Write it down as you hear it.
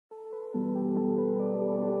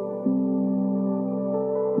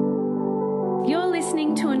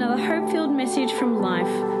listening to another hope-filled message from Life.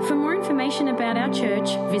 For more information about our church,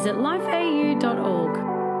 visit lifeau.org.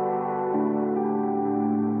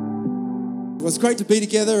 Well, it's great to be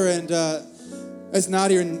together, and as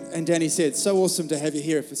Nadia and Danny said, so awesome to have you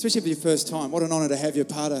here, especially for your first time. What an honour to have you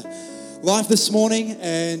part of Life this morning,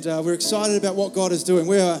 and we're excited about what God is doing.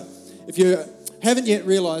 If you haven't yet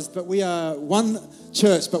realised, but we are one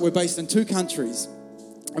church, but we're based in 2 countries.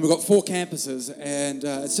 And we've got 4 campuses, and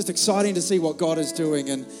it's just exciting to see what God is doing.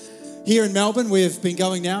 And here in Melbourne, we've been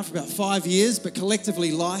going now for about 5 years, but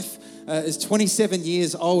collectively Life is 27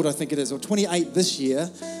 years old, I think it is, or 28 this year,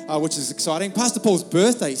 which is exciting. Pastor Paul's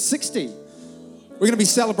birthday, 60. We're going to be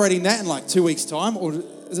celebrating that in like 2 weeks' time, or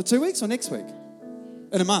is it 2 weeks or next week?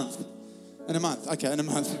 In a month. Okay, in a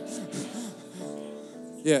month.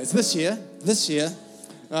 Yeah, it's this year, which is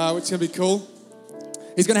going to be cool.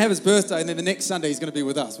 He's going to have his birthday, and then the next Sunday he's going to be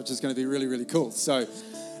with us, which is going to be really, really cool. So,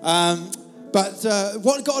 but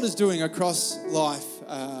what God is doing across Life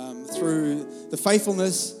through the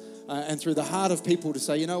faithfulness and through the heart of people to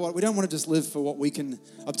say, you know what, we don't want to just live for what we can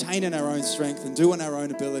obtain in our own strength and do in our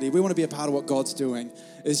own ability. We want to be a part of what God's doing.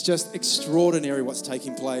 It's just extraordinary what's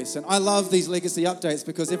taking place. And I love these legacy updates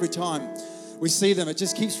because every time we see them, it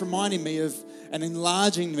just keeps reminding me of and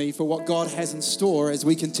enlarging me for what God has in store as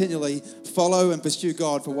we continually follow and pursue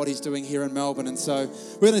God for what He's doing here in Melbourne. And so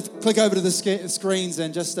we're going to click over to the screens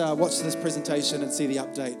and just watch this presentation and see the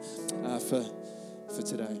update for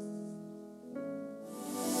today.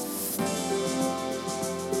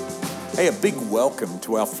 Hey, a big welcome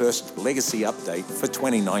to our first Legacy Update for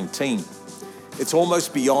 2019. It's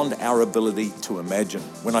almost beyond our ability to imagine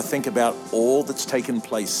when I think about all that's taken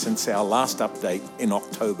place since our last update in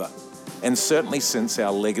October, and certainly since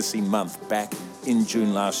our Legacy Month back in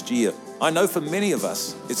June last year. I know for many of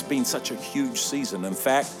us, it's been such a huge season. In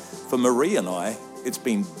fact, for Marie and I, it's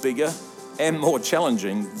been bigger and more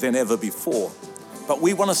challenging than ever before. But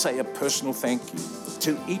we want to say a personal thank you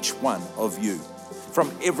to each one of you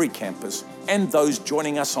from every campus and those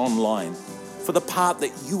joining us online for the part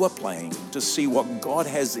that you are playing to see what God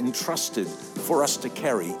has entrusted for us to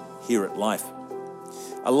carry here at Life.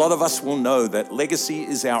 A lot of us will know that Legacy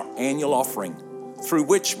is our annual offering through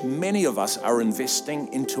which many of us are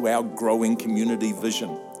investing into our growing community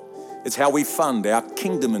vision. It's how we fund our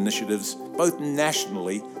kingdom initiatives both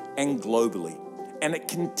nationally and globally, and it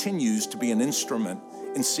continues to be an instrument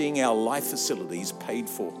in seeing our Life facilities paid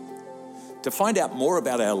for. To find out more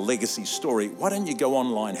about our Legacy story, why don't you go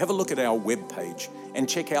online, have a look at our webpage, and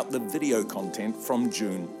check out the video content from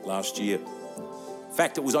June last year. In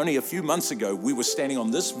fact, it was only a few months ago we were standing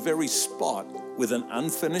on this very spot with an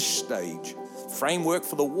unfinished stage, framework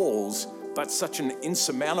for the walls, but such an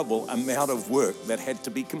insurmountable amount of work that had to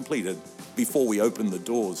be completed before we opened the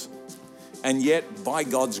doors. And yet, by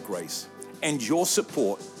God's grace and your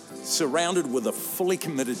support, surrounded with a fully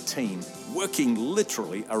committed team, working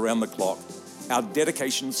literally around the clock, our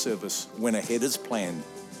dedication service went ahead as planned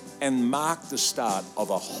and marked the start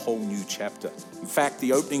of a whole new chapter. In fact,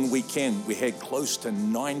 the opening weekend, we had close to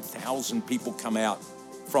 9,000 people come out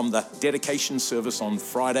from the dedication service on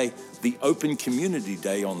Friday, the open community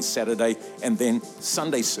day on Saturday, and then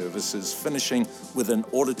Sunday services finishing with an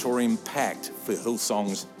auditorium packed for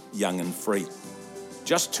Hillsong's Young and Free.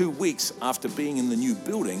 Just 2 weeks after being in the new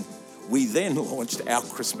building, we then launched our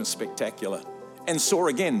Christmas Spectacular and saw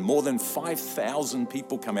again more than 5,000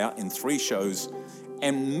 people come out in 3 shows,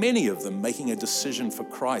 and many of them making a decision for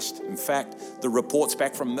Christ. In fact, the reports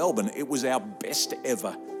back from Melbourne, it was our best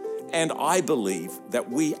ever. And I believe that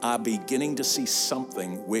we are beginning to see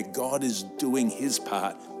something where God is doing His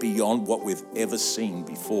part beyond what we've ever seen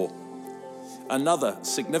before. Another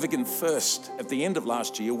significant first at the end of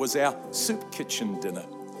last year was our soup kitchen dinner.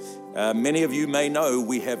 Many of you may know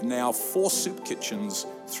we have now 4 soup kitchens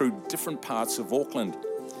through different parts of Auckland.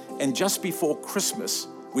 And just before Christmas,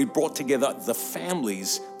 we brought together the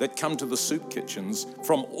families that come to the soup kitchens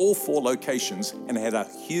from all 4 locations and had a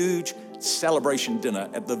huge celebration dinner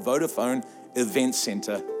at the Vodafone Event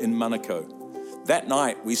Centre in Manukau. That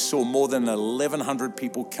night, we saw more than 1,100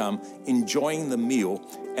 people come enjoying the meal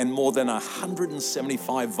and more than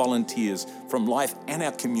 175 volunteers from Life and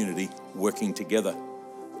our community working together.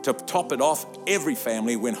 To top it off, every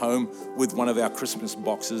family went home with one of our Christmas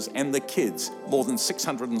boxes, and the kids, more than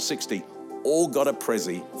 660, all got a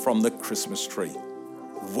pressie from the Christmas tree.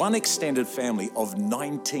 One extended family of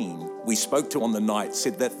 19 we spoke to on the night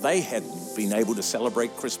said that they hadn't been able to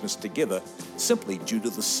celebrate Christmas together simply due to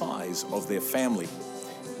the size of their family.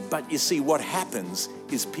 But you see, what happens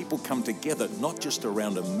is people come together not just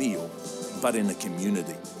around a meal, but in a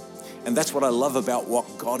community. And that's what I love about what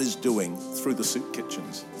God is doing through the soup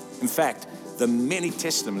kitchens. In fact, the many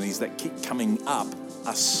testimonies that keep coming up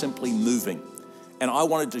are simply moving. And I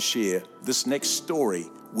wanted to share this next story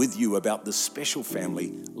with you about this special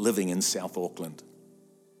family living in South Auckland.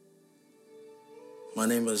 My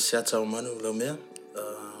name is Siatau Manu Laumea,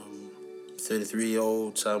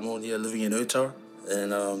 33-year-old Samoan here living in Otara.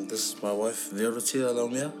 And this is my wife, Verotia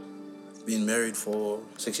Laumea. Been married for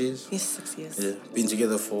 6 years. Yes, 6 years. Yeah, been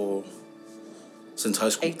together since high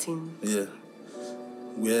school. 18. Yeah.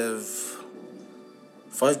 We have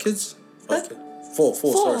 5 kids? Four.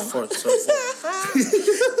 Sorry.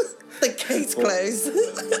 The gate's closed.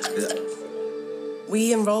 Yeah.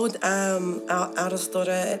 We enrolled our eldest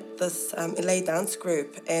daughter at this LA dance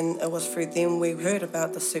group, and it was through them we heard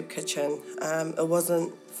about the soup kitchen. It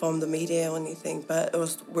wasn't from the media or anything, but it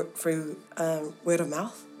was through word of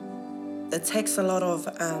mouth. It takes a lot of,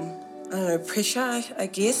 pressure, I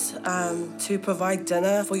guess, to provide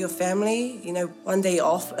dinner for your family. You know, one day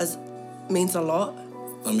off means a lot.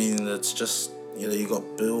 I mean, it's just, you got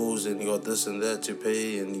bills and you got this and that to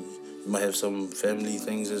pay, and you might have some family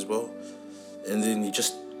things as well. And then you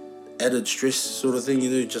just added stress sort of thing,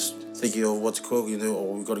 just thinking of what to cook,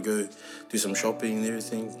 or we've got to go do some shopping and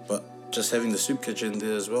everything. But just having the soup kitchen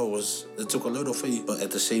there as well it took a load off you. But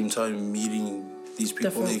at the same time, meeting these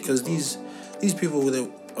people there, because these people,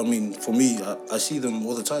 for me, I see them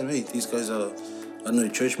all the time. Hey, these guys are,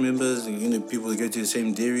 church members, people that go to the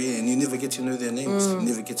same dairy, and you never get to know their names. You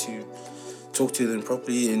never get to talk to them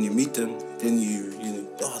properly, and you meet them, then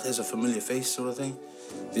there's a familiar face sort of thing.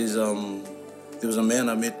 There was a man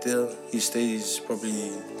I met there. He stays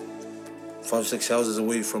probably 5-6 houses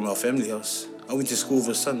away from our family house. I went to school with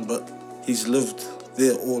his son, but he's lived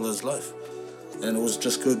there all his life. And it was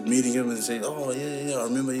just good meeting him and saying, oh, yeah, I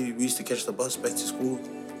remember we used to catch the bus back to school.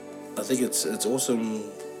 I think it's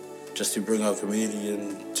awesome just to bring our community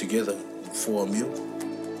in together for a meal.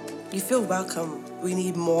 You feel welcome. We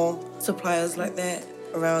need more suppliers like that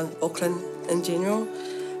around Auckland in general,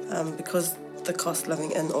 because the cost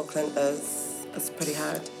living in Auckland is pretty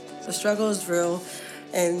hard. The struggle is real,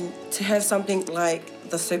 and to have something like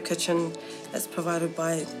the soup kitchen that's provided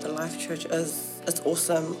by the Life Church it's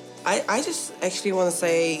awesome. I just actually want to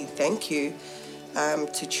say thank you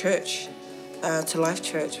to church, to Life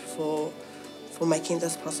Church for making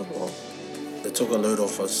this possible. It took a load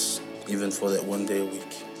off us, even for that one day a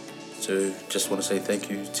week. So just want to say thank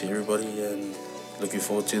you to everybody, and looking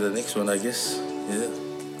forward to the next one, I guess. Yeah,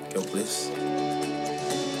 God bless.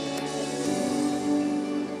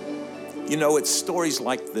 It's stories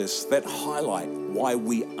like this that highlight why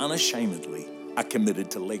we unashamedly are committed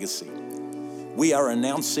to legacy. We are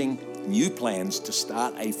announcing new plans to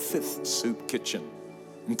start a 5th soup kitchen.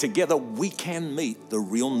 And together we can meet the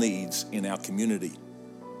real needs in our community.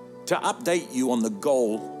 To update you on the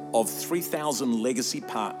goal of 3,000 legacy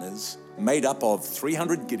partners made up of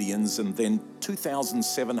 300 Gideons and then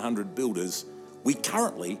 2,700 builders, we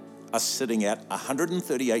currently are sitting at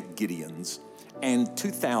 138 Gideons and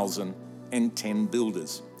 2,010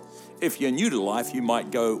 builders. If you're new to Life, you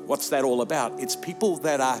might go, what's that all about? It's people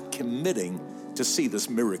that are committing to see this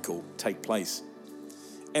miracle take place.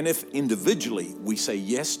 And if individually we say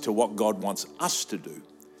yes to what God wants us to do,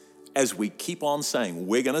 as we keep on saying,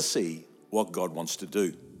 we're going to see what God wants to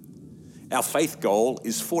do. Our faith goal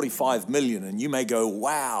is 45 million, and you may go,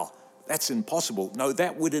 wow, that's impossible. No,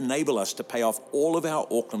 that would enable us to pay off all of our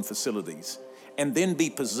Auckland facilities and then be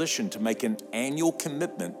positioned to make an annual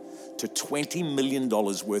commitment to $20 million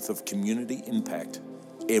worth of community impact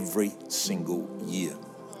every single year.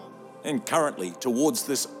 And currently, towards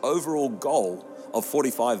this overall goal of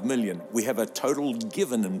 45 million, we have a total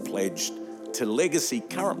given and pledged to legacy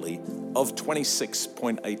currently of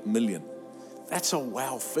 26.8 million. That's a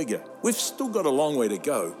wow figure. We've still got a long way to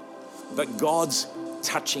go, but God's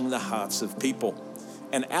touching the hearts of people.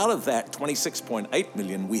 And out of that 26.8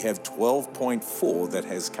 million, we have 12.4 that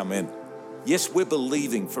has come in. Yes, we're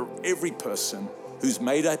believing for every person who's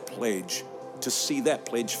made a pledge to see that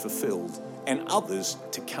pledge fulfilled and others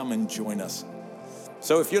to come and join us.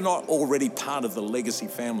 So if you're not already part of the Legacy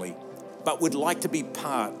family, but would like to be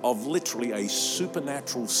part of literally a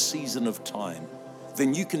supernatural season of time,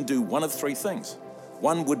 then you can do one of 3 things.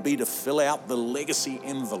 One would be to fill out the Legacy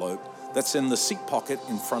envelope that's in the seat pocket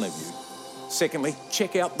in front of you. Secondly,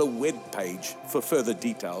 check out the web page for further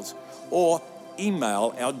details, or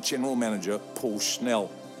email our General Manager, Paul Schnell,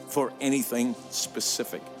 for anything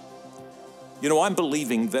specific. I'm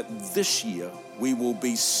believing that this year we will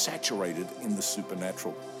be saturated in the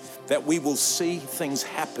supernatural, that we will see things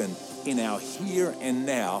happen in our here and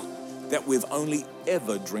now that we've only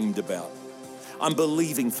ever dreamed about. I'm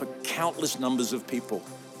believing for countless numbers of people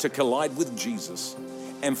to collide with Jesus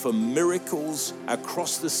and for miracles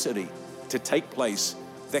across the city to take place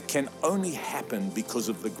that can only happen because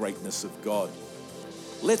of the greatness of God.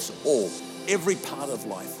 Let's all, every part of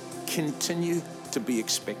life, continue to be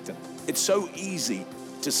expectant. It's so easy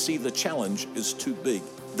to see the challenge is too big,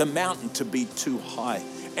 the mountain to be too high.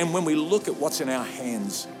 And when we look at what's in our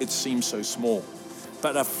hands, it seems so small.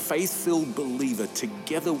 But a faith-filled believer,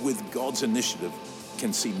 together with God's initiative,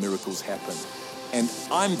 can see miracles happen. And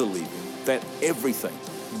I'm believing that everything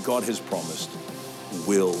God has promised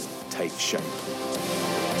will take shape.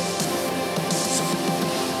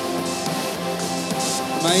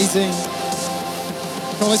 Amazing.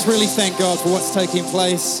 Come on, let's really thank God for what's taking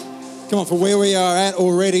place. Come on, for where we are at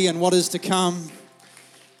already and what is to come.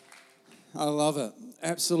 I love it.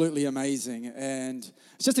 Absolutely amazing. And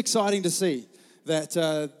it's just exciting to see that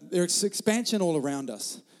there's expansion all around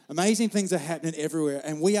us. Amazing things are happening everywhere,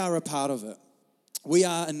 and we are a part of it. We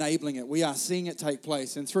are enabling it. We are seeing it take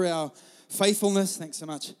place. And through our faithfulness, thanks so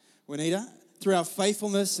much, Juanita, through our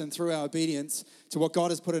faithfulness and through our obedience to what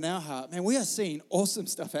God has put in our heart, man, we are seeing awesome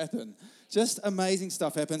stuff happen. Just amazing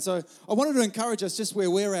stuff happen. So I wanted to encourage us just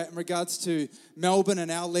where we're at in regards to Melbourne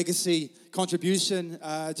and our legacy contribution.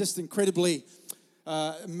 Just incredibly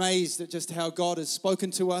amazed at just how God has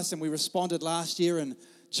spoken to us, and we responded last year in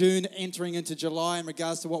June, entering into July in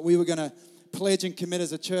regards to what we were going to pledge and commit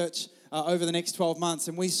as a church over the next 12 months.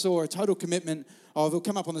 And we saw a total commitment of, it'll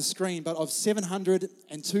come up on the screen, but of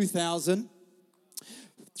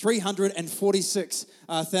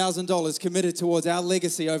 $702,346 committed towards our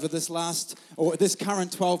legacy over this current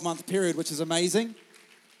 12-month period, which is amazing.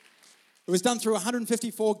 It was done through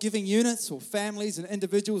 154 giving units or families and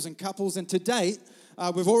individuals and couples, and to date,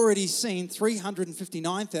 we've already seen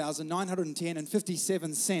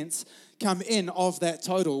 $359,910.57 come in of that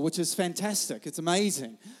total, which is fantastic. It's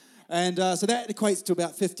amazing. And so that equates to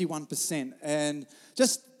about 51%. And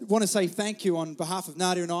just want to say thank you on behalf of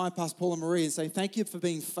Nadia and I, Pastor Paul and Marie, and say thank you for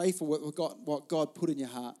being faithful with what God put in your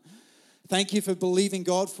heart. Thank you for believing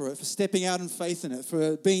God for it, for stepping out in faith in it,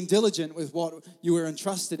 for being diligent with what you were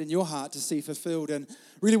entrusted in your heart to see fulfilled. And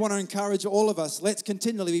really want to encourage all of us, let's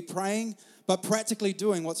continually be praying, but practically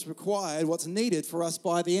doing what's required, what's needed for us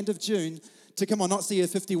by the end of June to, come on, not see a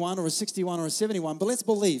 51 or a 61 or a 71, but let's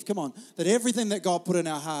believe, come on, that everything that God put in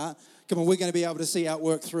our heart, come on, we're going to be able to see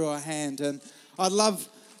outwork through our hand. And I'd love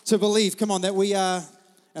to believe, come on, that we are,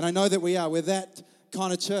 and I know that we are, we're that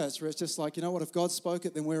kind of church where it's just like, you know what, if God spoke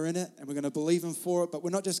it, then we're in it, and we're going to believe Him for it, but we're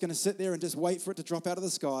not just going to sit there and just wait for it to drop out of the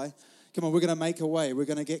sky. Come on, we're going to make a way. We're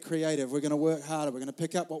going to get creative. We're going to work harder. We're going to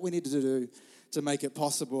pick up what we need to do to make it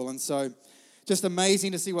possible. And so just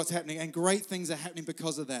amazing to see what's happening, and great things are happening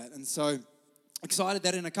because of that. And so excited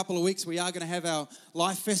that in a couple of weeks we are going to have our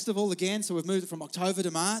Life Festival again. So we've moved it from October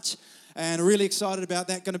to March, and really excited about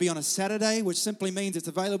that. Going to be on a Saturday, which simply means it's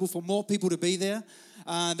available for more people to be there.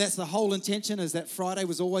 That's the whole intention, is that Friday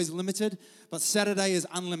was always limited, but Saturday is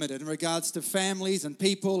unlimited in regards to families and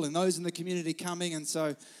people and those in the community coming. And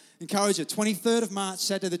so encourage you, 23rd of March,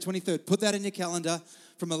 Saturday the 23rd, put that in your calendar.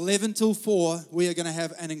 From 11 till 4, we are going to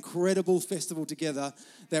have an incredible festival together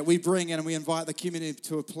that we bring in, and we invite the community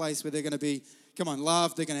to a place where they're going to be, come on,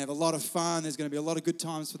 loved. They're going to have a lot of fun. There's going to be a lot of good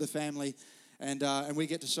times for the family, and we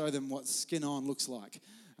get to show them what skin on looks like,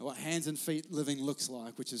 what hands and feet living looks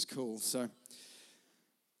like, which is cool. So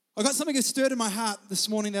I've got something that stirred in my heart this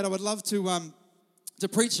morning that I would love to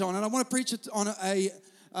preach on, and I want to preach it on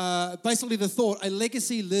basically the thought, a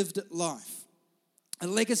legacy lived life. A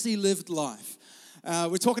legacy lived life.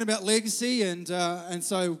 We're talking about legacy, and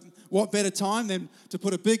so what better time than to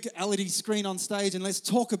put a big LED screen on stage and let's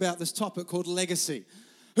talk about this topic called legacy.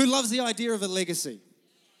 Who loves the idea of a legacy?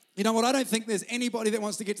 You know what? I don't think there's anybody that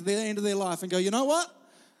wants to get to the end of their life and go, you know what?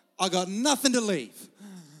 I got nothing to leave.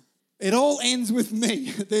 It all ends with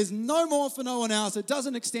me. There's no more for no one else. It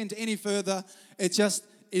doesn't extend to any further. It just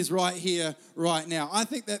is right here, right now. I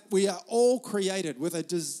think that we are all created with a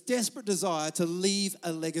desperate desire to leave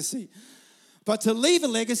a legacy. But to leave a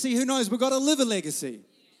legacy, who knows? We've got to live a legacy.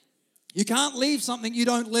 You can't leave something you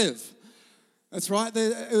don't live. That's right.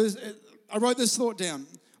 I wrote this thought down.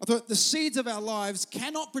 I thought the seeds of our lives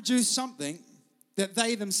cannot produce something that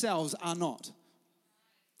they themselves are not.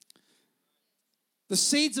 The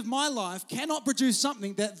seeds of my life cannot produce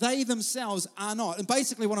something that they themselves are not. And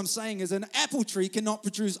basically what I'm saying is an apple tree cannot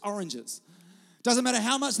produce oranges. Doesn't matter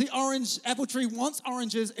how much the apple tree wants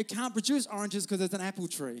oranges, it can't produce oranges because it's an apple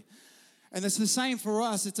tree. And it's the same for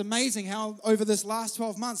us. It's amazing how over this last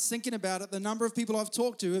 12 months, thinking about it, the number of people I've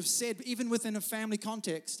talked to have said, even within a family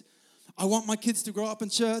context, I want my kids to grow up in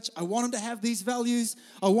church. I want them to have these values.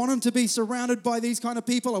 I want them to be surrounded by these kind of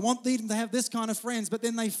people. I want them to have this kind of friends. But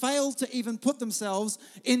then they fail to even put themselves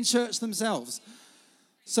in church themselves.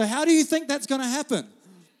 So how do you think that's going to happen?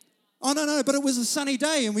 Oh, no, but it was a sunny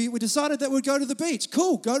day and we decided that we'd go to the beach.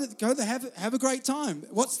 Cool, have a great time.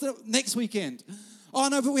 What's the next weekend? Oh,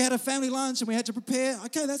 no, but we had a family lunch and we had to prepare.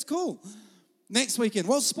 Okay, that's cool. Next weekend,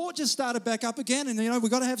 well, sport just started back up again, and we've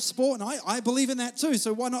got to have sport, and I believe in that too,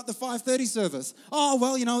 so why not the 5:30 service? Oh,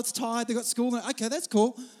 well, it's tired, they've got school. Okay, that's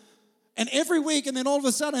cool. And every week, and then all of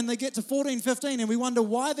a sudden, they get to 14, 15, and we wonder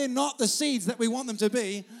why they're not the seeds that we want them to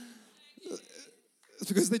be. It's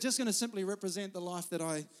because they're just going to simply represent the life that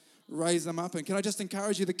I raise them up in. Can I just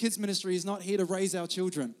encourage you, the kids ministry is not here to raise our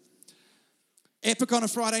children. Epic on a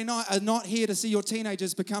Friday night are not here to see your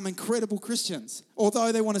teenagers become incredible Christians.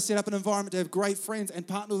 Although they want to set up an environment to have great friends and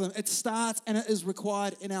partner with them, it starts and it is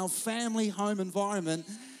required in our family home environment.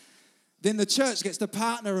 Then the church gets to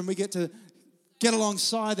partner and we get to get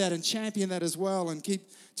alongside that and champion that as well and keep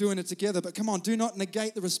doing it together. But come on, do not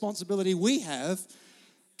negate the responsibility we have,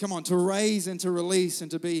 come on, to raise and to release and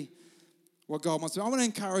to be what God wants to do. I want to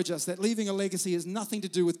encourage us that leaving a legacy has nothing to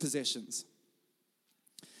do with possessions.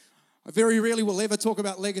 I very rarely will ever talk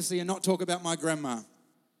about legacy and not talk about my grandma.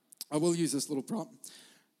 I will use this little prop.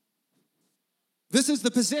 This is the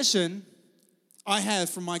possession I have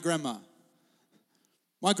from my grandma.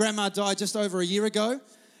 My grandma died just over a year ago,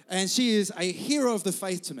 and she is a hero of the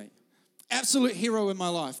faith to me. Absolute hero in my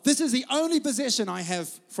life. This is the only possession I have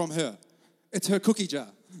from her. It's her cookie jar.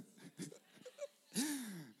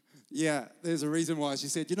 Yeah, there's a reason why. She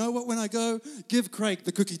said, you know what, when I go, give Craig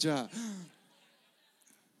the cookie jar.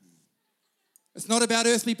 It's not about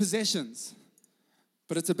earthly possessions,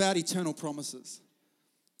 but it's about eternal promises.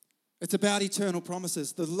 It's about eternal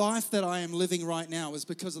promises. The life that I am living right now is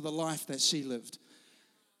because of the life that she lived.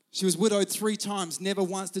 She was widowed 3 times. Never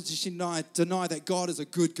once did she deny that God is a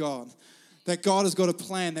good God, that God has got a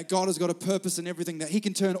plan, that God has got a purpose in everything, that He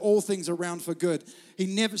can turn all things around for good.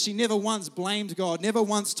 She never once blamed God, never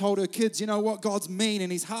once told her kids, you know what, God's mean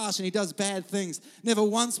and He's harsh and He does bad things. Never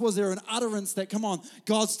once was there an utterance that, come on,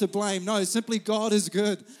 God's to blame. No, simply God is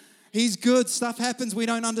good. He's good. Stuff happens we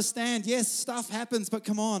don't understand. Yes, stuff happens, but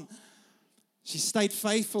come on. She stayed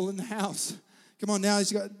faithful in the house. Come on, now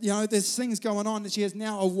she's got, there's things going on that she has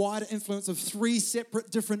now a wider influence of 3 separate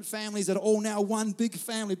different families that are all now one big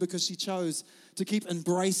family because she chose to keep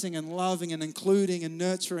embracing and loving and including and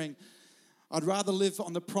nurturing. I'd rather live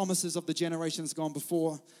on the promises of the generations gone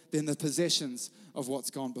before than the possessions of what's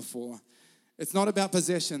gone before. It's not about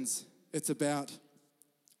possessions, it's about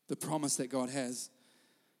the promise that God has.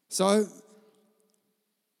 So,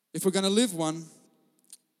 if we're going to leave one,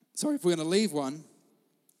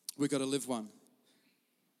 we've got to live one.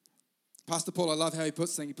 Pastor Paul, I love how he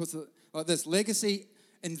puts things. He puts it like this. Legacy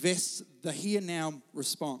invests the here-now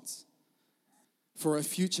response for a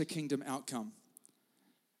future kingdom outcome.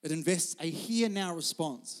 It invests a here-now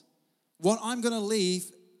response. What I'm going to leave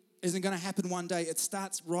isn't going to happen one day. It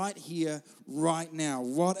starts right here, right now.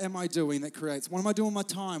 What am I doing that creates? What am I doing with my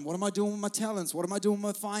time? What am I doing with my talents? What am I doing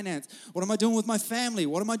with my finance? What am I doing with my family?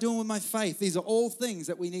 What am I doing with my faith? These are all things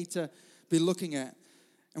that we need to be looking at.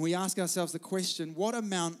 And we ask ourselves the question, what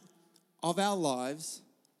amount of our lives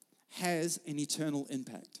has an eternal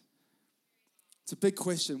impact? It's a big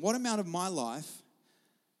question. What amount of my life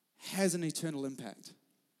has an eternal impact?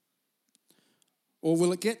 Or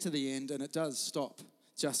will it get to the end and it does stop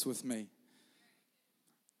just with me?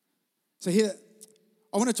 So here,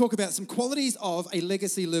 I want to talk about some qualities of a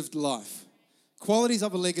legacy lived life. Qualities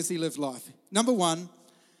of a legacy lived life. Number 1,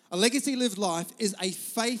 a legacy lived life is a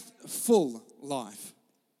faithful life.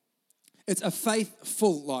 It's a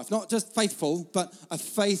faithful life. Not just faithful, but a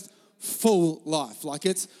faithful life. Like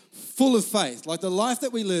it's full of faith. Like the life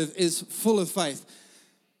that we live is full of faith.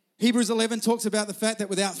 Hebrews 11 talks about the fact that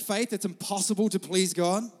without faith, it's impossible to please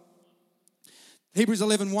God. Hebrews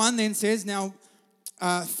 11:1 then says, now,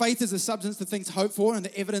 faith is the substance of things hoped for and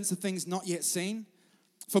the evidence of things not yet seen.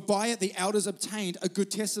 For by it the elders obtained a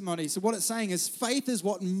good testimony. So what it's saying is faith is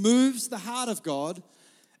what moves the heart of God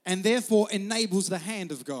and therefore enables the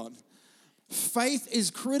hand of God. Faith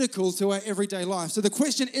is critical to our everyday life. So the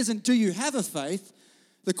question isn't, do you have a faith?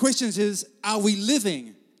 The question is, are we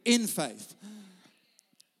living in faith?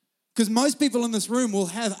 Because most people in this room will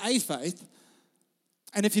have a faith.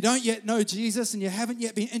 And if you don't yet know Jesus and you haven't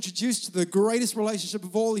yet been introduced to the greatest relationship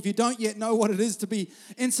of all, if you don't yet know what it is to be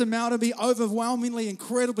insurmountably, overwhelmingly,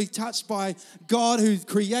 incredibly touched by God who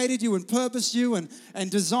created you and purposed you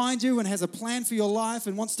and designed you and has a plan for your life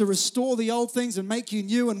and wants to restore the old things and make you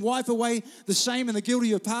new and wipe away the shame and the guilt of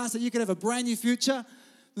your past that you can have a brand new future,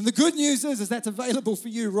 then the good news is that's available for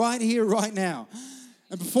you right here, right now.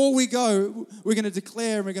 And before we go, we're going to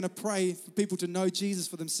declare and we're going to pray for people to know Jesus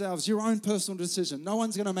for themselves. Your own personal decision. No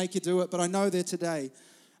one's going to make you do it, but I know there today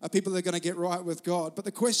are people that are going to get right with God. But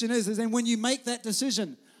the question is then when you make that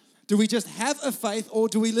decision, do we just have a faith or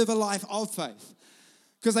do we live a life of faith?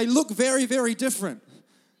 Because they look very, very different.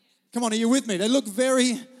 Come on, are you with me? They look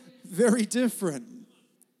very, very different.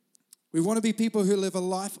 We want to be people who live a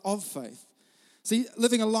life of faith. See,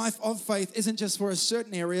 living a life of faith isn't just for a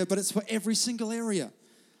certain area, but it's for every single area.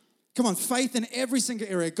 Come on, faith in every single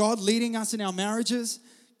area. God leading us in our marriages,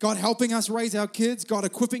 God helping us raise our kids, God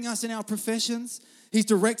equipping us in our professions. He's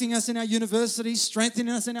directing us in our universities,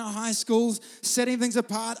 strengthening us in our high schools, setting things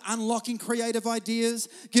apart, unlocking creative ideas,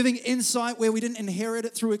 giving insight where we didn't inherit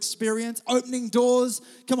it through experience, opening doors,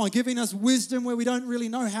 come on, giving us wisdom where we don't really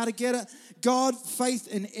know how to get it. God, faith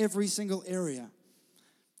in every single area.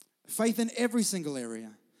 Faith in every single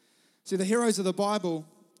area. See, the heroes of the Bible,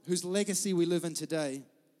 whose legacy we live in today,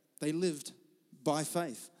 they lived by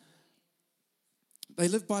faith. They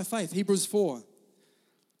lived by faith. Hebrews 4.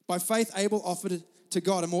 By faith, Abel offered to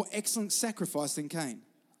God a more excellent sacrifice than Cain,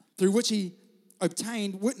 through which he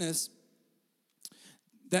obtained witness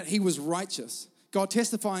that he was righteous, God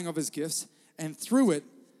testifying of his gifts, and through it,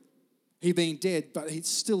 he being dead, but he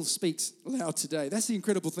still speaks loud today. That's the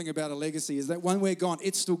incredible thing about a legacy, is that when we're gone,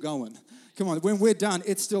 it's still going. Come on, when we're done,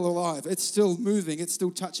 it's still alive. It's still moving. It's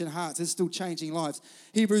still touching hearts. It's still changing lives.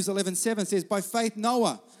 Hebrews 11:7 says, by faith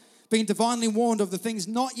Noah, being divinely warned of the things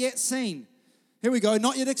not yet seen. Here we go,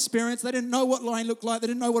 not yet experienced. They didn't know what land looked like. They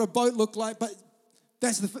didn't know what a boat looked like, but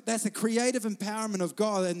that's the creative empowerment of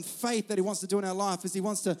God and faith that he wants to do in our life, is he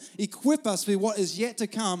wants to equip us for what is yet to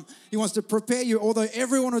come. He wants to prepare you, although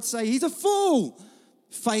everyone would say he's a fool.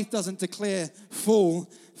 Faith doesn't declare fool.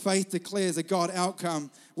 Faith declares a God outcome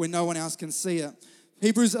where no one else can see it.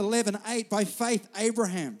 Hebrews 11:8, by faith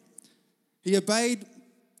Abraham, he obeyed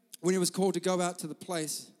when he was called to go out to the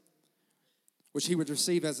place which he would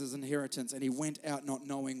receive as his inheritance, and he went out not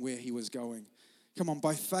knowing where he was going. Come on,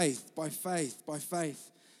 by faith, by faith, by faith.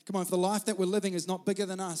 Come on, if the life that we're living is not bigger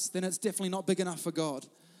than us, then it's definitely not big enough for God.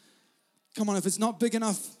 Come on, if it's not big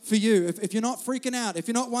enough for you, if you're not freaking out, if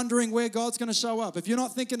you're not wondering where God's going to show up, if you're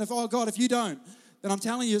not thinking of, oh God, if you don't, then I'm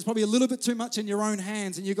telling you, it's probably a little bit too much in your own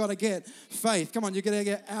hands, and you've got to get faith. Come on, you've got to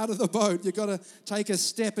get out of the boat. You've got to take a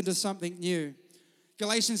step into something new.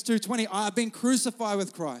 Galatians 2:20, I have been crucified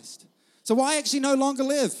with Christ. So I actually no longer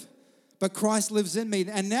live, but Christ lives in me.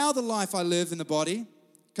 And now the life I live in the body,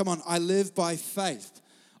 come on, I live by faith.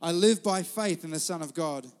 I live by faith in the Son of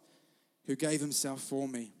God who gave himself for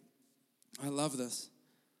me. I love this.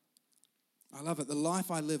 I love it. The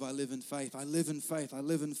life I live in faith. I live in faith. I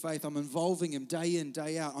live in faith. I'm involving him day in,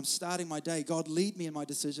 day out. I'm starting my day. God, lead me in my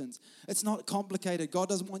decisions. It's not complicated. God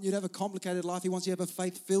doesn't want you to have a complicated life. He wants you to have a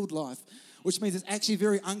faith-filled life, which means it's actually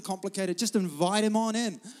very uncomplicated. Just invite him on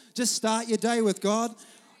in. Just start your day with God.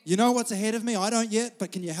 You know what's ahead of me? I don't yet,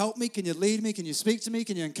 but can you help me? Can you lead me? Can you speak to me?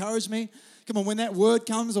 Can you encourage me? Come on, when that word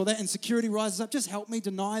comes or that insecurity rises up, just help me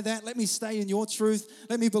deny that. Let me stay in your truth.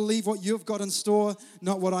 Let me believe what you've got in store,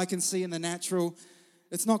 not what I can see in the natural.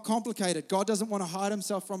 It's not complicated. God doesn't want to hide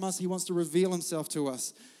himself from us. He wants to reveal himself to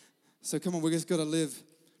us. So come on, we've just got to live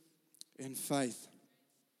in faith.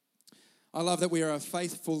 I love that we are a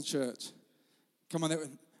faithful church. Come on, that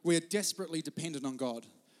we are desperately dependent on God.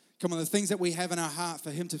 Come on, the things that we have in our heart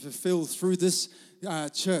for him to fulfill through this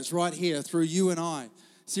church right here, through you and I.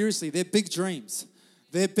 Seriously, they're big dreams.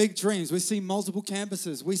 They're big dreams. We see multiple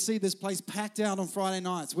campuses. We see this place packed out on Friday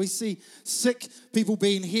nights. We see sick people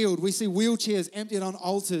being healed. We see wheelchairs emptied on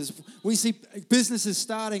altars. We see businesses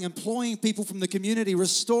starting, employing people from the community,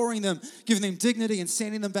 restoring them, giving them dignity and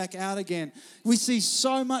sending them back out again. We see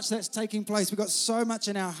so much that's taking place. We've got so much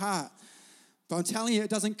in our heart. But I'm telling you, it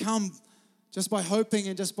doesn't come just by hoping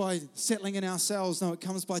and just by settling in ourselves. No, it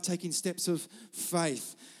comes by taking steps of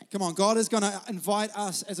faith. Come on, God is going to invite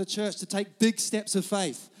us as a church to take big steps of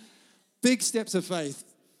faith. Big steps of faith.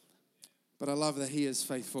 But I love that he is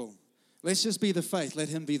faithful. Let's just be the faith. Let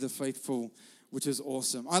him be the faithful, which is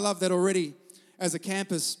awesome. I love that already as a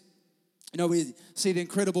campus. You know, we see the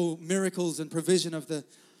incredible miracles and provision of the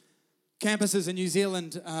campuses in New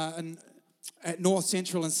Zealand and at North,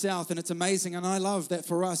 Central, and South. And it's amazing. And I love that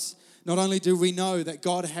for us, not only do we know that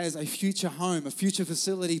God has a future home, a future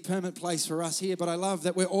facility, permanent place for us here, but I love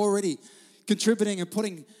that we're already contributing and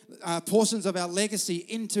putting portions of our legacy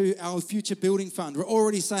into our future building fund. We're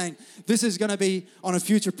already saying this is going to be on a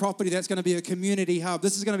future property that's going to be a community hub.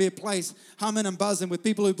 This is going to be a place humming and buzzing with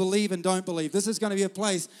people who believe and don't believe. This is going to be a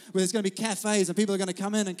place where there's going to be cafes and people are going to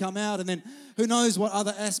come in and come out, and then who knows what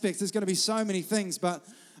other aspects. There's going to be so many things, but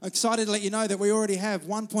I'm excited to let you know that we already have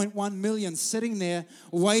 1.1 million sitting there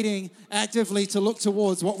waiting actively to look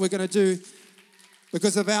towards what we're going to do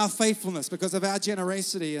because of our faithfulness, because of our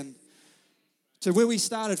generosity. And to where we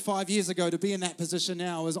started 5 years ago to be in that position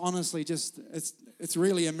now is honestly just, it's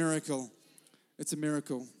really a miracle. It's a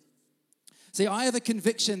miracle. See, I have a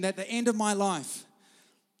conviction that at the end of my life,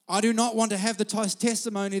 I do not want to have the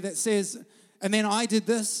testimony that says, and then I did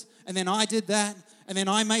this, and then I did that, and then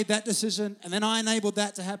I made that decision, and then I enabled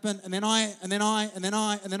that to happen, and then I.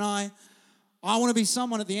 I want to be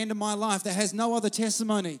someone at the end of my life that has no other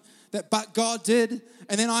testimony that but God did,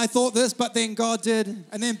 and then I thought this, but then God did,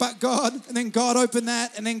 and then but God, and then God opened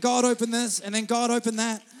that, and then God opened this, and then God opened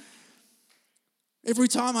that. Every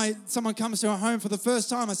time someone comes to our home for the first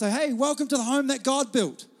time, I say, hey, welcome to the home that God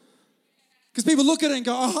built. Because people look at it and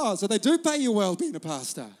go, oh, so they do pay you well being a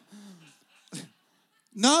pastor.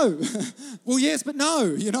 No. Well, yes, but no.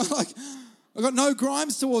 You know, like, I've got no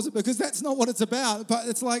grimes towards it because that's not what it's about. But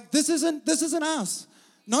it's like, this isn't us.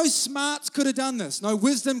 No smarts could have done this. No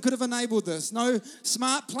wisdom could have enabled this. No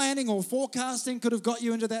smart planning or forecasting could have got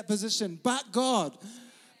you into that position. But God.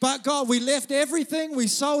 But God, we left everything, we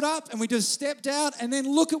sold up, and we just stepped out, and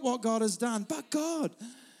then look at what God has done. But God.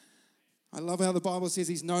 I love how the Bible says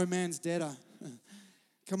he's no man's debtor.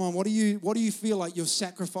 Come on, what do you feel like you're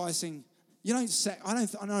sacrificing? You don't I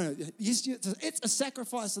don't know. Yes, it's a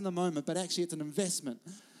sacrifice in the moment, but actually it's an investment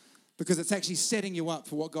because it's actually setting you up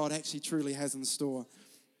for what God actually truly has in store.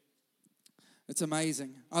 It's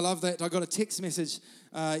amazing. I love that. I got a text message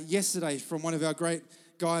yesterday from one of our great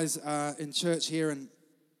guys in church here and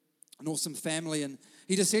an awesome family, and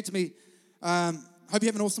he just said to me, hope you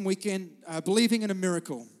have an awesome weekend, believing in a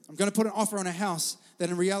miracle. I'm going to put an offer on a house that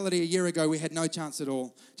in reality a year ago we had no chance at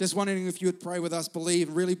all. Just wondering if you would pray with us,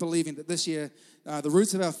 really believing that this year the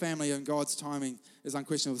roots of our family and God's timing is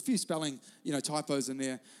unquestionable. A few spelling, typos in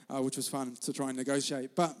there, which was fun to try and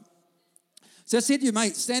negotiate. But so I said to you,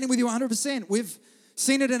 mate, standing with you 100%. We've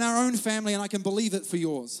seen it in our own family, and I can believe it for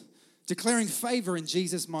yours. Declaring favor in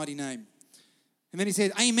Jesus' mighty name. And then he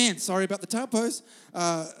said, amen. Sorry about the typos.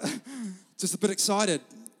 Just a bit excited.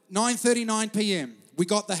 9:39 p.m. We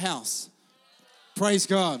got the house. Praise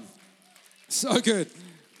God. So good.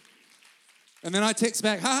 And then I text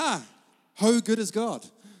back, how good is God?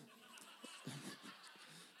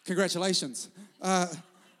 Congratulations.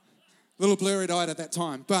 Little blurry-eyed at that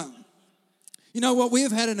time. But you know what? We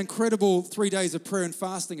have had an incredible 3 days of prayer and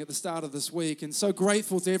fasting at the start of this week, and so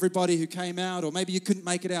grateful to everybody who came out, or maybe you couldn't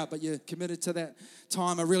make it out, but you're committed to that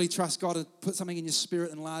time. I really trust God to put something in your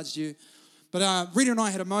spirit and enlarged you. But Rita and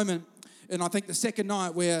I had a moment, and I think the second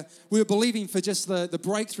night, where we were believing for just the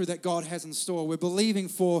breakthrough that God has in store. We're believing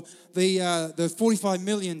for the 45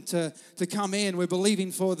 million to come in. We're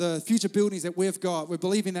believing for the future buildings that we've got. We're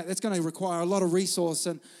believing that that's going to require a lot of resource.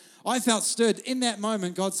 And I felt stirred in that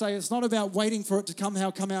moment. God say, it's not about waiting for it to come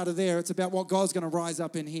out of there. It's about what God's going to rise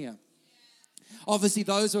up in here. Obviously,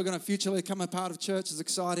 those who are going to futurely become a part of church is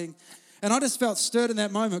exciting. And I just felt stirred in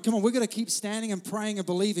that moment. Come on, we're going to keep standing and praying and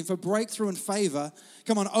believing for breakthrough and favor.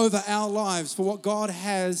 Come on, over our lives. For what God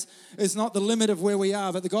has is not the limit of where we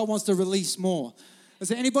are, but that God wants to release more. Is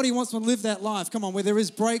there anybody who wants to live that life? Come on, where there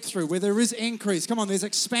is breakthrough, where there is increase. Come on, there's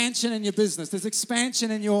expansion in your business. There's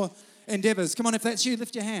expansion in your endeavors. Come on, if that's you,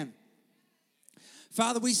 lift your hand.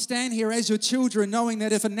 Father, we stand here as your children knowing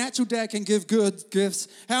that if a natural dad can give good gifts,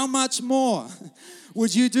 how much more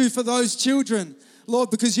would you do for those children? Lord,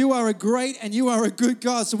 because you are a great and you are a good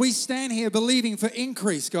God. So we stand here believing for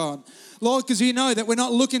increase, God. Lord, because you know that we're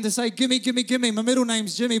not looking to say, gimme. My middle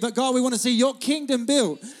name's Jimmy. But God, we want to see your kingdom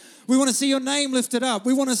built. We want to see your name lifted up.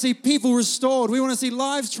 We want to see people restored. We want to see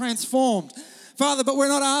lives transformed. Father, but we're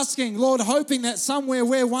not asking, Lord, hoping that somewhere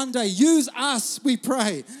where one day, use us, we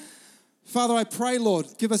pray. Father, I pray, Lord,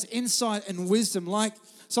 give us insight and wisdom. Like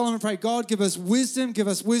Solomon prayed, God, give us wisdom, give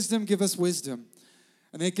us wisdom, give us wisdom.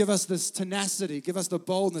 And then give us this tenacity, give us the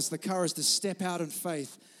boldness, the courage to step out in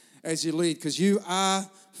faith as you lead, because you are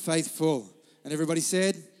faithful. And everybody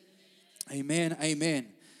said, amen, amen.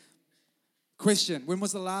 Question, when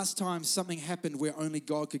was the last time something happened where only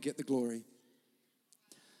God could get the glory?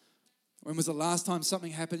 When was the last time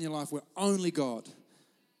something happened in your life where only God,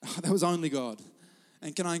 that was only God?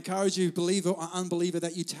 And can I encourage you, believer or unbeliever,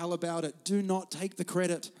 that you tell about it, do not take the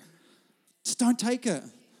credit. Just don't take it.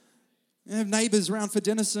 and have neighbours around for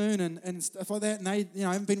dinner soon and stuff like that. And they,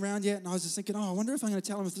 haven't been around yet. And I was just thinking, I wonder if I'm going to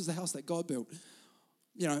tell them if this is the house that God built,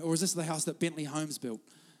 or is this the house that Bentley Homes built?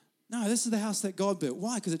 No, this is the house that God built.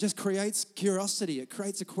 Why? Because it just creates curiosity. It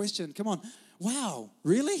creates a question. Come on. Wow,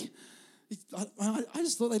 really? I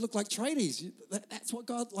just thought they looked like tradies. That's what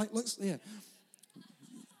God looks. Yeah.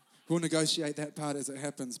 We'll negotiate that part as it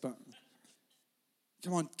happens, but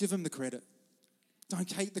come on, give him the credit. Don't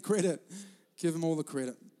hate the credit. Give him all the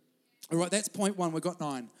credit. All right, that's point 1. We've got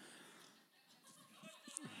 9.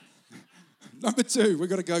 Number 2, we've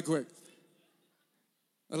got to go quick.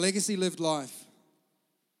 A legacy lived life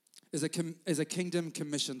is a kingdom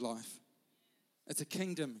commissioned life. It's a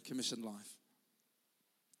kingdom commissioned life.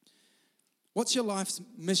 What's your life's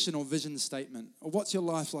mission or vision statement? Or what's your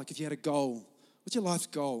life like if you had a goal? What's your life's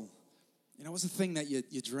goal? What's the thing that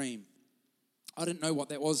you dream? I didn't know what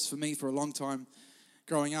that was for me for a long time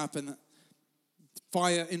growing up. And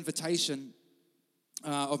via invitation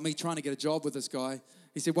of me trying to get a job with this guy,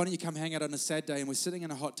 he said, why don't you come hang out on a sad day? And we're sitting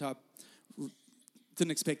in a hot tub.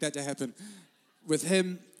 Didn't expect that to happen. With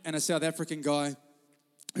him and a South African guy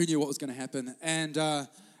who knew what was going to happen. And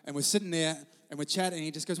we're sitting there and we're chatting. And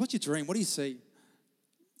he just goes, what's your dream? What do you see?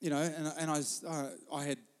 And I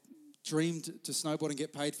had dreamed to snowboard and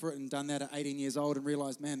get paid for it and done that at 18 years old and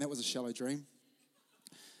realized, man, that was a shallow dream.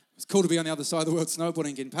 It's cool to be on the other side of the world snowboarding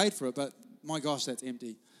and getting paid for it, but my gosh, that's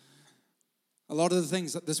empty. A lot of the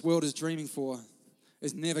things that this world is dreaming for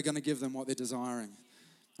is never going to give them what they're desiring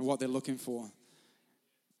and what they're looking for.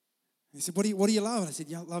 He said, what do you love? And I said,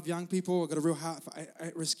 I love young people. I've got a real heart for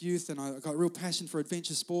at-risk youth, and I've got a real passion for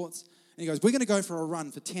adventure sports. And he goes, we're going to go for a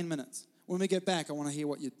run for 10 minutes. When we get back, I want to hear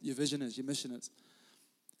what your vision is, your mission is.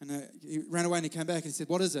 And he ran away and he came back and he said,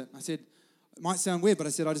 what is it? I said, it might sound weird, but I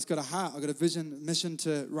said, I just got a heart. I've got a vision, mission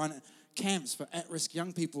to run camps for at-risk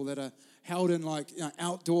young people that are held in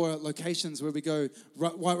outdoor locations where we go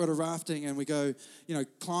whitewater rafting and we go,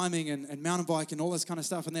 climbing and mountain bike and all this kind of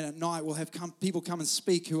stuff. And then at night we'll have people come and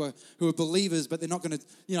speak who are believers, but they're not going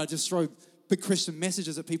to, just throw big Christian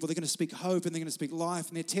messages at people. They're going to speak hope and they're going to speak life,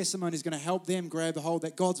 and their testimony is going to help them grab a hold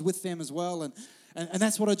that God's with them as well. And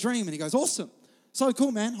that's what I dream. And he goes, awesome. So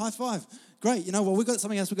cool, man. High five. Great. We've got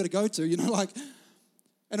something else we've got to go to,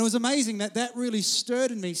 and it was amazing that really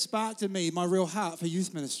stirred in me, sparked in me my real heart for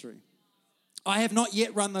youth ministry. I have not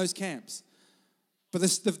yet run those camps, but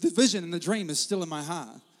the vision and the dream is still in my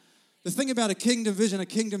heart. The thing about a kingdom vision, a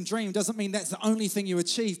kingdom dream, doesn't mean that's the only thing you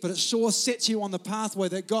achieve, but it sure sets you on the pathway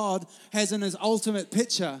that God has in his ultimate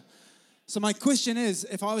picture. So my question is,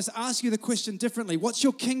 if I was to ask you the question differently, what's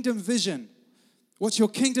your kingdom vision? What's your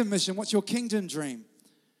kingdom mission? What's your kingdom dream?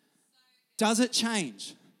 Does it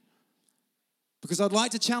change? Because I'd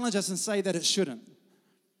like to challenge us and say that it shouldn't.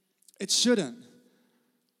 It shouldn't.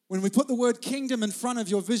 When we put the word kingdom in front of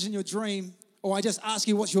your vision, your dream, or I just ask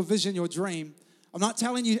you what's your vision, your dream, I'm not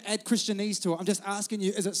telling you to add Christianese to it. I'm just asking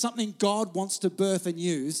you, is it something God wants to birth and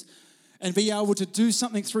use and be able to do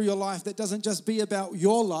something through your life that doesn't just be about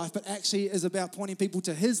your life, but actually is about pointing people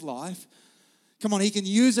to his life? Come on, he can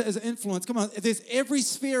use it as an influence. Come on, there's every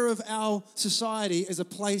sphere of our society is a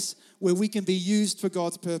place where we can be used for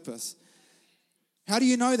God's purpose. How do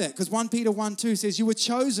you know that? Because 1 Peter 1:2 says, you were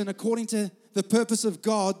chosen according to the purpose of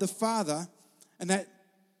God the Father,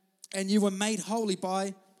 and you were made holy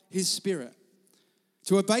by his Spirit.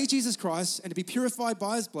 To obey Jesus Christ and to be purified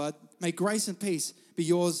by his blood, may grace and peace be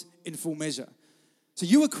yours in full measure. So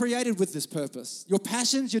you were created with this purpose. Your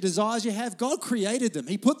passions, your desires you have, God created them.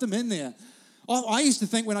 He put them in there. I used to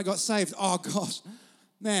think when I got saved, oh gosh,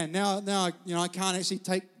 man, now I can't actually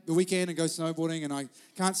take the weekend and go snowboarding, and I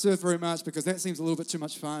can't surf very much because that seems a little bit too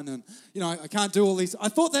much fun, and I can't do all these. I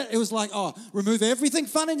thought that it was like, remove everything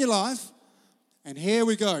fun in your life, and here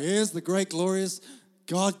we go. Here's the great, glorious,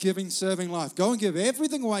 God-giving, serving life. Go and give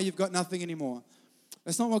everything away. You've got nothing anymore.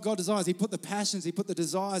 That's not what God desires. He put the passions, he put the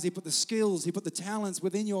desires, he put the skills, he put the talents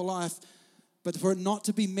within your life, but for it not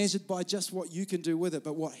to be measured by just what you can do with it,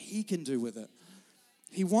 but what he can do with it.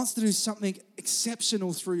 He wants to do something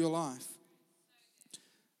exceptional through your life,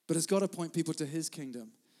 but it's got to point people to his kingdom.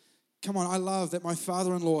 Come on, I love that my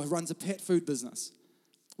father-in-law runs a pet food business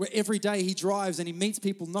where every day he drives and he meets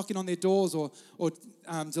people knocking on their doors or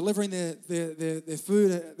delivering their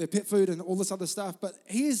food, their pet food and all this other stuff. But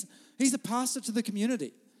he's a pastor to the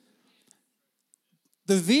community.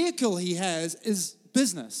 The vehicle he has is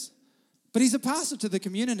business, but he's a pastor to the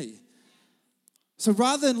community. So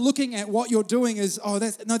rather than looking at what you're doing as,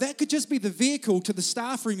 that could just be the vehicle to the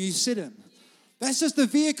staff room you sit in. That's just the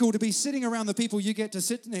vehicle to be sitting around the people you get to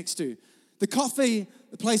sit next to. The coffee,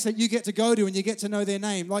 the place that you get to go to and you get to know their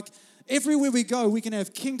name. Like, everywhere we go, we can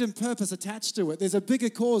have kingdom purpose attached to it. There's a bigger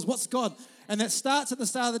cause. What's God? And that starts at the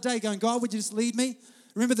start of the day going, God, would you just lead me?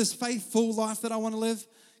 Remember this faithful life that I want to live?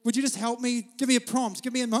 Would you just help me? Give me a prompt.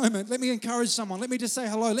 Give me a moment. Let me encourage someone. Let me just say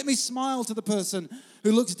hello. Let me smile to the person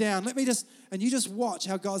who looks down. And you just watch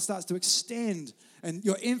how God starts to extend and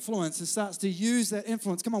your influence and starts to use that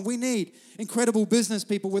influence. Come on, we need incredible business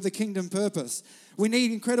people with a kingdom purpose. We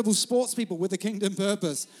need incredible sports people with a kingdom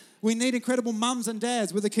purpose. We need incredible mums and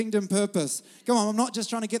dads with a kingdom purpose. Come on, I'm not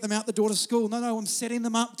just trying to get them out the door to school. No, I'm setting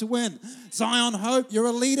them up to win. Zion Hope, you're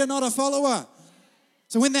a leader, not a follower.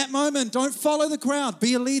 So in that moment, don't follow the crowd.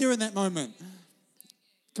 Be a leader in that moment.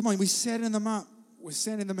 Come on, we're setting them up. We're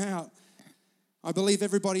sending them out. I believe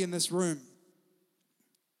everybody in this room,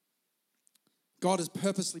 God has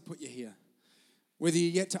purposely put you here. Whether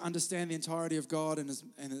you're yet to understand the entirety of God and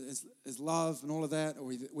His love and all of that,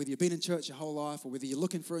 or whether you've been in church your whole life, or whether you're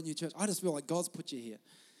looking for a new church, I just feel like God's put you here.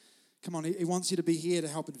 Come on, He wants you to be here to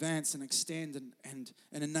help advance and extend and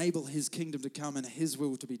enable His kingdom to come and His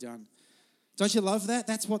will to be done. Don't you love that?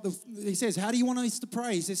 That's what He says. How do you want us to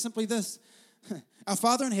pray? He says simply this. Our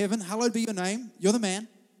Father in heaven, hallowed be your name. You're the man.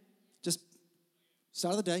 Just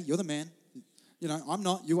start of the day, you're the man. You know, I'm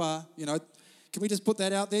not, you are. You know, can we just put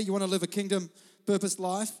that out there? You want to live a kingdom purpose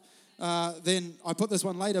life? Then I put this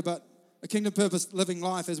one later, but a kingdom purpose living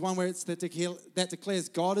life is one where it's that declares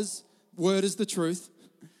God's word is the truth.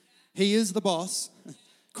 He is the boss.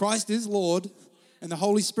 Christ is Lord. And the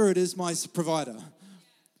Holy Spirit is my provider.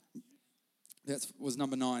 That was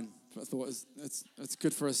number 9. I thought it's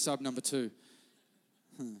good for a sub number 2.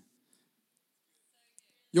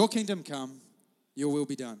 Your kingdom come, your will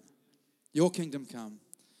be done. Your kingdom come,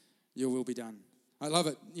 your will be done. I love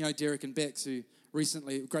it. You know, Derek and Bex, who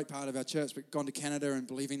recently, a great part of our church, but gone to Canada and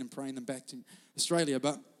believing and praying them back to Australia.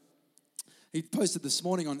 But he posted this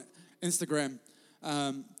morning on Instagram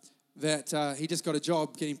that he just got a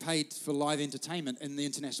job getting paid for live entertainment in the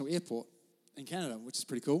international airport in Canada, which is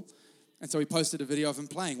pretty cool. And so he posted a video of him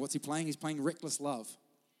playing. What's he playing? He's playing Reckless Love.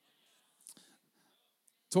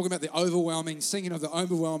 Talking about the overwhelming, singing of the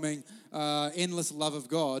overwhelming, endless love of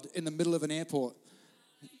God in the middle of an airport.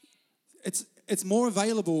 It's more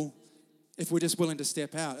available if we're just willing to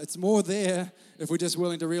step out. It's more there if we're just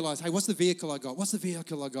willing to realize, hey, what's the vehicle I got? What's the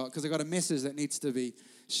vehicle I got? Because I got a message that needs to be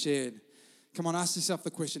shared. Come on, ask yourself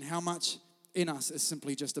the question, how much in us is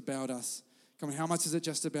simply just about us? Come on, how much is it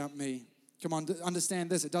just about me? Come on, understand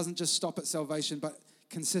this. It doesn't just stop at salvation, but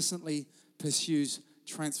consistently pursues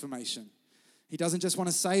transformation. He doesn't just want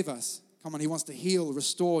to save us. Come on, He wants to heal,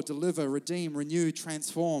 restore, deliver, redeem, renew,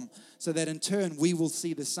 transform, so that in turn we will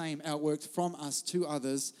see the same outworked from us to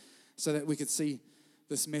others, so that we could see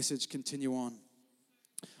this message continue on.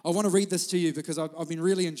 I want to read this to you because I've been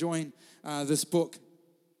really enjoying this book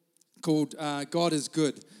called God is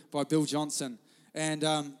Good by Bill Johnson. And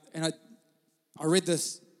I read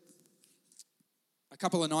this a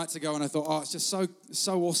couple of nights ago, and I thought, it's just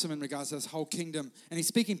so awesome in regards to this whole kingdom. And he's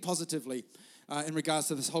speaking positively in regards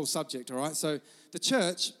to this whole subject, all right? So the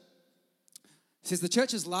church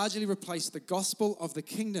has largely replaced the gospel of the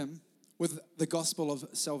kingdom with the gospel of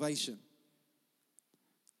salvation.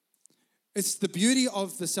 It's the beauty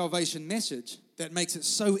of the salvation message that makes it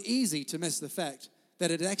so easy to miss the fact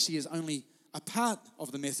that it actually is only a part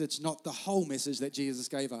of the message, not the whole message that Jesus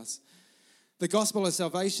gave us. The gospel of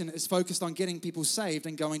salvation is focused on getting people saved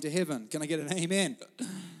and going to heaven. Can I get an amen?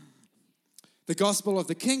 The gospel of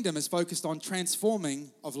the kingdom is focused on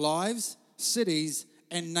transforming of lives, cities,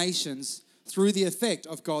 and nations through the effect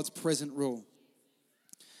of God's present rule.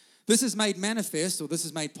 This is made manifest, or this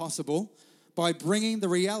is made possible, by bringing the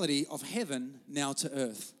reality of heaven now to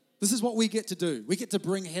earth. This is what we get to do. We get to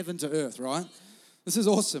bring heaven to earth, right? This is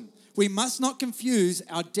awesome. We must not confuse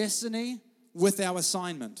our destiny with our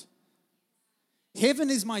assignment. Heaven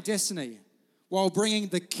is my destiny, while bringing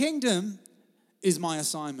the kingdom is my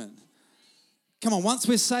assignment. Come on, once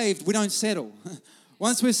we're saved, we don't settle.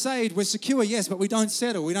 Once we're saved, we're secure, yes, but we don't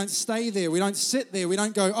settle. We don't stay there. We don't sit there. We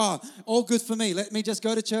don't go, all good for me. Let me just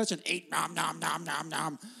go to church and eat, nom, nom, nom, nom,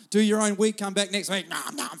 nom. Do your own week, come back next week,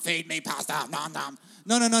 nom, nom, feed me, pastor, nom, nom.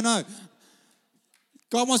 No.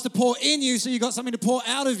 God wants to pour in you so you got something to pour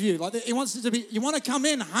out of you. Like He wants it to be, you want to come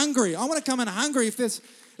in hungry. I want to come in hungry.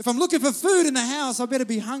 If I'm looking for food in the house, I better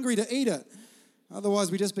be hungry to eat it. Otherwise,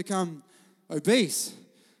 we just become obese.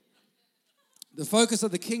 The focus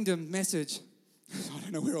of the kingdom message, I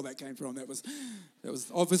don't know where all that came from. That was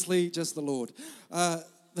obviously just the Lord. The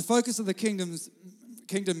focus of the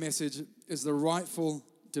kingdom message is the rightful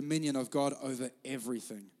dominion of God over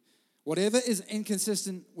everything. Whatever is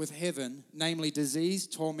inconsistent with heaven, namely disease,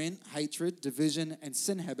 torment, hatred, division, and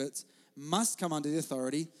sin habits, must come under the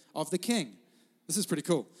authority of the king. This is pretty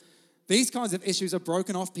cool. These kinds of issues are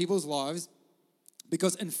broken off people's lives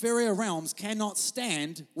because inferior realms cannot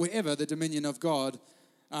stand wherever the dominion of God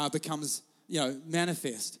becomes,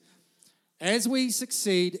 manifest. As we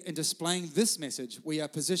succeed in displaying this message, we are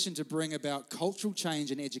positioned to bring about cultural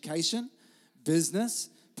change in education, business,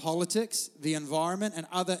 politics, the environment, and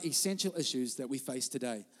other essential issues that we face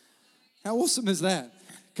today. How awesome is that?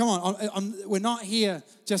 Come on, we're not here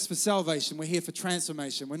just for salvation. We're here for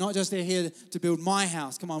transformation. We're not just here to build my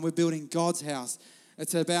house. Come on, we're building God's house.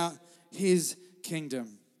 It's about His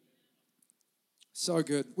kingdom. So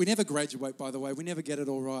good. We never graduate, by the way. We never get it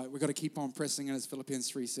all right. We've got to keep on pressing it, as Philippians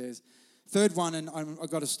 3 says. Third one, and I've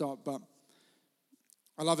got to stop, but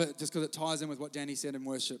I love it just because it ties in with what Danny said in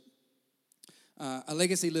worship. A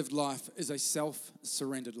legacy lived life is a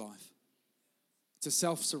self-surrendered life. It's a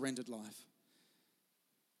self-surrendered life.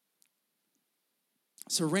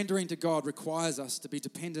 Surrendering to God requires us to be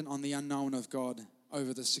dependent on the unknown of God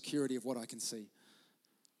over the security of what I can see.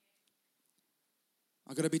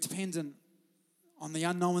 I've got to be dependent on the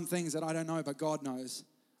unknown things that I don't know, but God knows,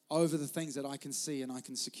 over the things that I can see and I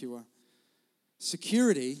can secure.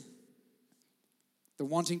 Security, the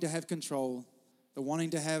wanting to have control, the wanting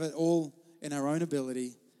to have it all in our own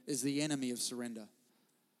ability, is the enemy of surrender.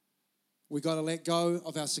 We've got to let go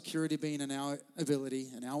of our security being in our ability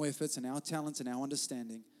and our efforts and our talents and our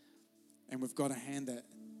understanding. And we've got to hand that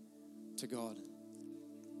to God.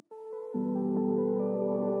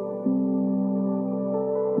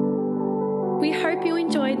 We hope you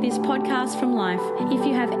enjoyed this podcast from Life. If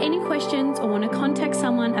you have any questions or want to contact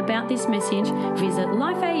someone about this message, visit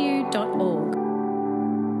lifeau.org.au.